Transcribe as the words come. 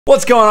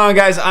What's going on,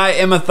 guys? I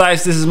am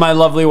Matthias. This is my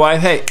lovely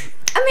wife. Hey.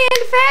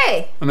 Amanda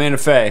Faye. Amanda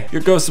Faye. You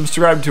go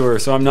subscribe to her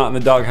so I'm not in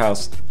the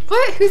doghouse.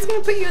 What? Who's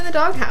gonna put you in the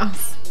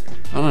doghouse?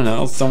 I don't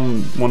know.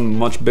 Someone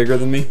much bigger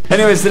than me.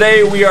 Anyways,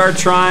 today we are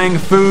trying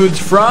foods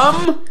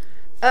from...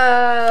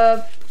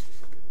 Belgium!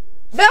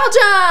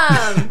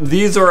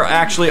 These are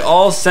actually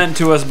all sent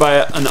to us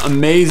by an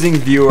amazing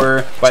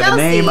viewer by the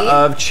name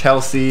of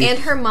Chelsea. And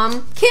her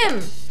mom,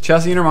 Kim.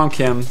 Chelsea and her mom,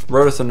 Kim,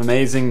 wrote us an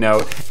amazing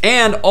note.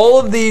 And all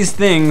of these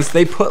things,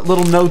 they put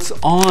little notes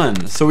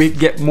on. So we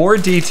get more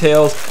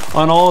details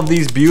on all of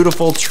these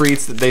beautiful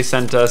treats that they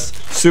sent us.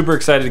 Super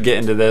excited to get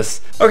into this.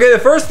 Okay, the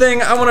first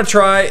thing I want to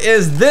try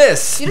is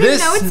this. You don't even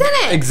know what's in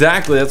it.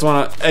 Exactly, that's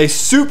a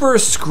super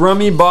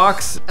scrummy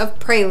box. Of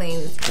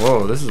pralines.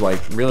 Whoa, this is like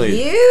really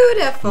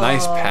beautiful.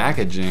 Nice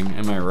packaging,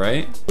 am I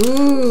right?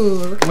 Ooh,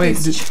 look at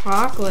these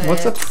chocolates.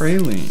 What's a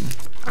praline?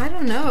 I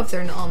don't know if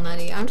they're all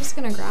nutty. I'm just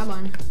gonna grab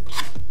one.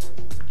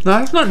 No,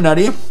 it's not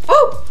nutty.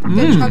 Oh! I'm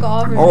gonna chug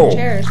all over the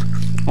chairs.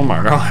 Oh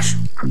my gosh.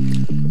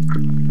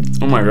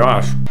 Oh my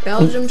gosh.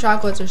 Belgium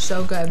chocolates are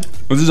so good.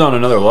 This is on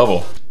another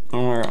level.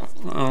 Oh my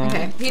god.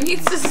 Okay, he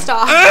needs to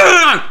stop.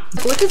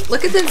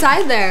 Look at the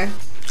inside there.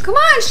 Come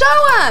on,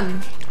 show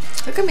him.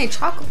 Look how many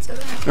chocolates are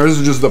there. This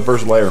is just the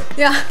first layer.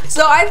 Yeah,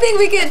 so I think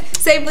we can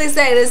safely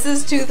say this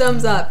is 2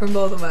 thumbs up from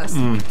both of us.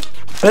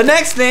 The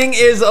next thing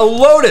is a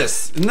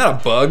lotus. Isn't that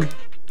a bug?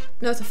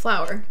 No, it's a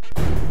flower.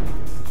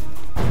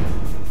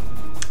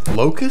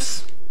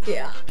 Locust?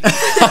 Yeah.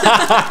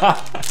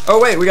 Oh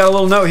wait, we got a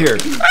little note here.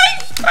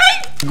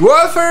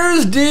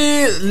 Wafers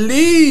de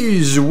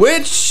Liege,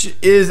 which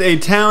is a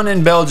town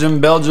in Belgium.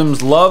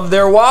 Belgians love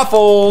their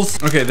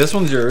waffles. Okay, this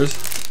one's yours.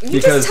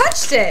 You just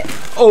touched it.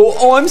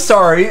 Oh, I'm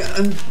sorry.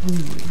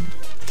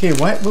 Okay,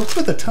 what? What's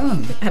with the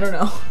tongue? I don't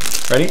know.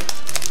 Ready?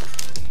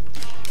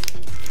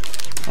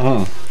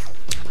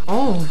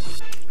 Oh,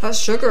 that's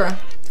sugar.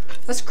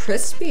 That's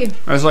crispy.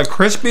 It's like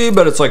crispy,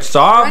 but it's like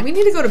soft. We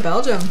need to go to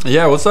Belgium.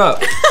 Yeah, what's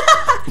up?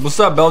 What's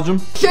up,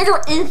 Belgium?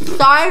 Sugar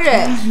inside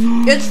it.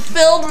 It's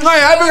filled with sugar. I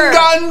haven't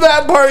gotten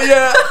that part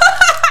yet.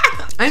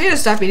 I need to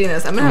stop eating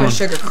this. I'm gonna have a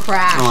sugar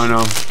crash. Oh, I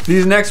know.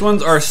 These next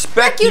ones are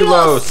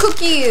speculoos.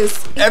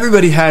 Cookies.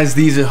 Everybody has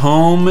these at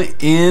home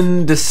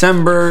in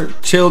December.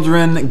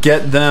 Children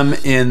get them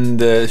in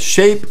the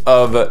shape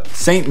of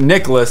St.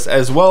 Nicholas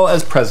as well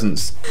as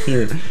presents.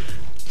 Here.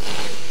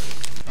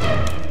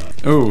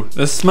 Ooh,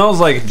 this smells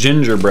like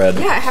gingerbread.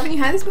 Yeah, haven't you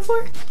had these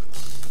before?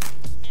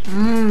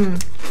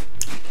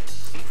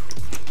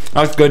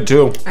 That's good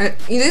too.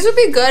 These would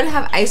be good to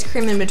have ice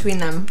cream in between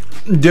them.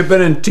 Dip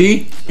it in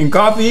tea and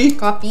coffee.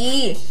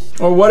 Coffee.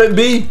 Or what it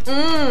be?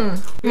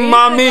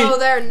 Mommy. Go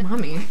there.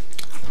 Mommy.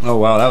 Oh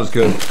wow, that was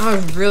good. That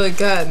was really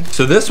good.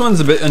 So this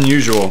one's a bit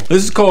unusual.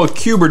 This is called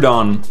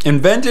Cuberdon.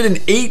 Invented in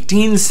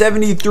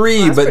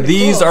 1873, but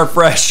these are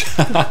fresh.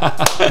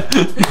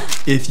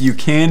 If you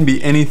can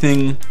be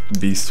anything,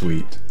 be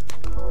sweet.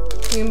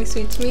 You gonna be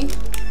sweet to me?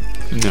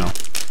 No.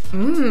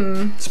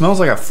 Smells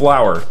like a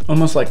flower.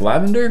 Almost like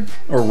lavender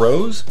or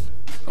rose.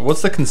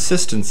 What's the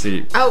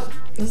consistency? Oh,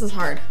 this is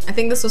hard. I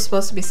think this was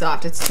supposed to be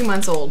soft. It's 2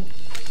 months old.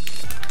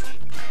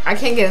 I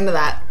can't get into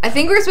that. I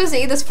think we were supposed to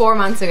eat this 4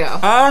 months ago.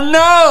 Oh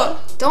no!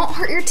 Don't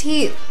hurt your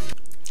teeth.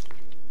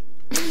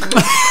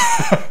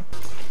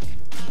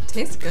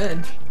 Tastes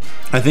good.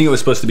 I think it was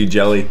supposed to be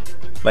jelly.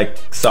 Like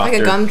softer.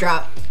 Like a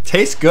gumdrop.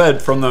 Tastes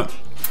good from the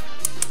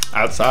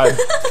outside.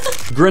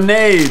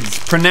 Grenades,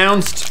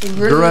 pronounced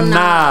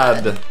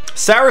grenade.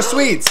 Sour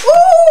sweets.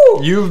 Ooh!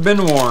 You've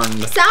been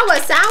warned. Sour.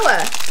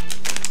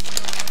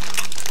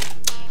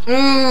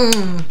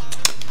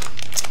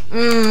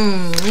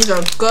 These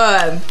are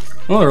good.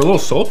 Oh, they're a little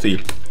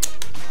salty.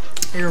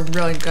 They're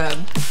really good.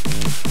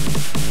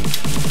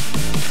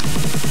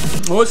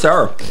 Oh, it's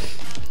sour.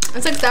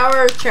 It's like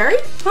sour cherry?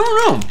 I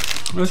don't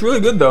know. It's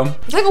really good though.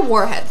 It's like a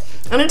warhead.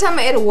 Anytime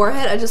I ate a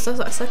warhead, I just suck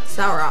the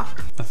sour off.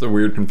 That's a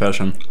weird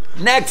confession.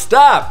 Next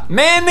up,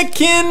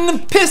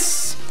 mannequin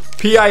piss.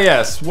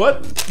 P.I.S.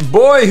 What?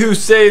 Boy who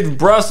saved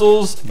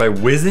Brussels by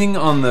whizzing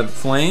on the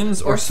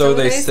flames, or so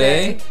they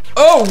say.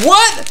 Oh,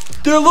 what?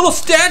 They're little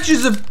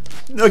statues of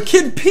a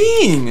kid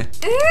peeing.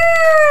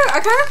 Ew, I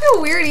kind of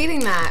feel weird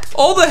eating that.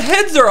 All the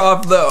heads are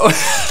off though.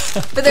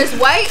 But there's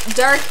white,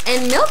 dark,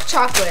 and milk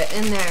chocolate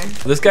in there.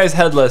 This guy's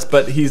headless,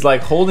 but he's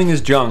like holding his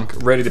junk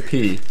ready to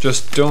pee.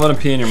 Just don't let him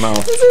pee in your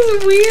mouth. This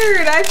is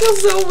weird. I feel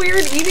so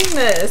weird eating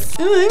this.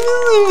 I'm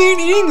so weird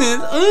eating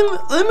this.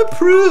 I'm a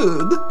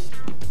prude.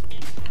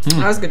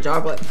 That was good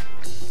chocolate.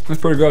 That's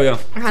pretty good, yeah.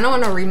 I kind of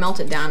want to remelt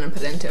it down and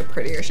put it into a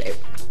prettier shape.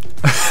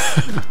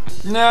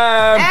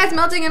 Nah. It's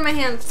melting in my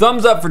hands.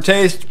 Thumbs up for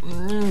taste.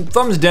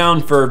 Thumbs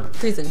down for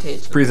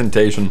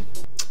presentation.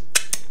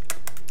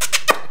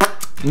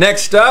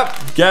 Next up,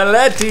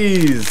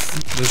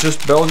 galettes. There's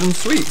just Belgian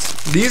sweets.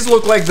 These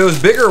look like those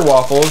bigger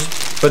waffles,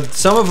 but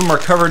some of them are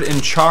covered in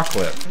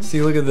chocolate.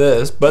 See, look at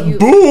this, but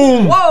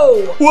boom!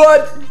 Whoa!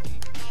 What?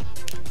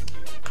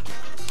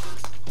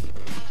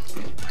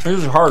 This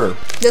is harder.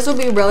 This will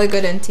be really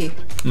good in tea.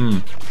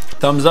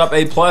 Thumbs up,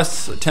 A+,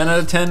 10 out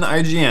of 10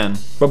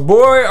 IGN. But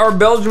boy, are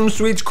Belgian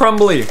sweets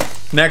crumbly.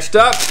 Next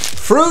up,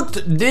 Fruit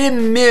de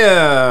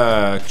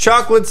Mer,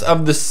 chocolates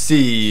of the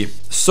sea,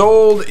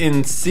 sold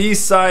in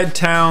seaside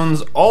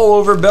towns all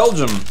over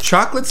Belgium.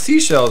 Chocolate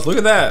seashells, look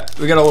at that.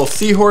 We got a little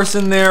seahorse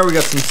in there, we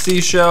got some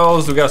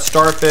seashells, we got a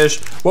starfish.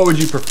 What would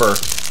you prefer?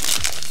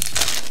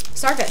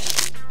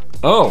 Starfish.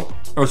 Oh,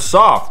 it was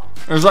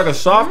soft. There's like a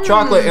soft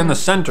chocolate in the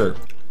center.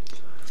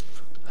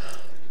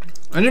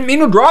 I didn't mean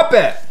to drop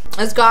it.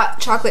 It's got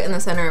chocolate in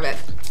the center of it,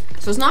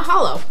 so it's not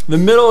hollow. The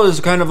middle is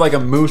kind of like a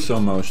mousse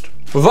almost.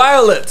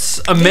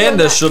 Violets.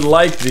 Amanda should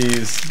like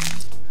these.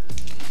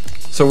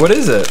 So what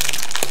is it?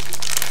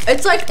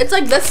 It's like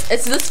this.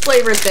 It's this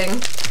flavor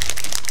thing.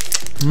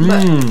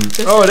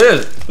 Oh, it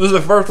is. This is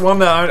the first one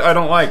that I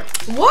don't like.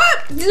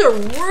 What? These are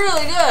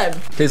really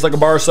good. Tastes like a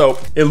bar of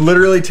soap. It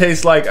literally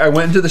tastes like I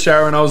went into the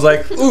shower and I was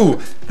like, ooh,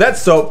 that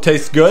soap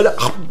tastes good.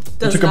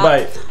 I took a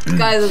bite.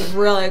 Guys, it's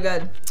really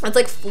good. It's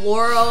like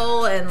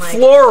floral and like...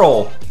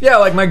 Floral. Yeah,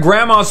 like my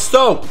grandma's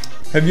soap.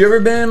 Have you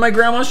ever been in my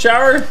grandma's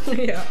shower?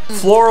 Yeah.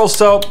 Floral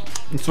soap.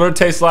 That's what it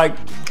tastes like.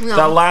 No.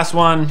 That last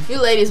one. You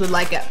ladies would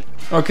like it.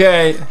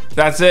 Okay,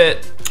 that's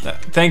it.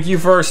 Thank you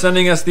for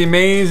sending us the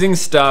amazing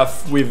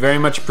stuff. We very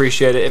much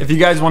appreciate it. If you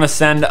guys want to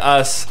send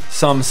us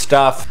some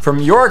stuff from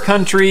your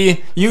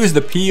country, use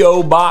the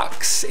P.O.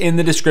 box in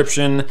the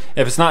description.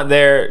 If it's not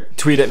there,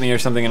 tweet at me or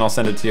something and I'll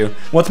send it to you.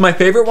 What's my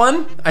favorite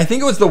one? I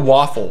think it was the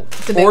waffle.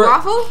 The big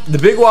waffle? The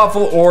big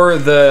waffle or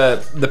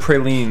the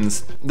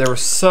pralines. They were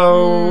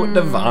so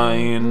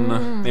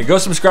divine. Yeah, go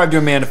subscribe to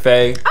Amanda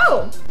Faye.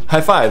 Oh.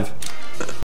 High five.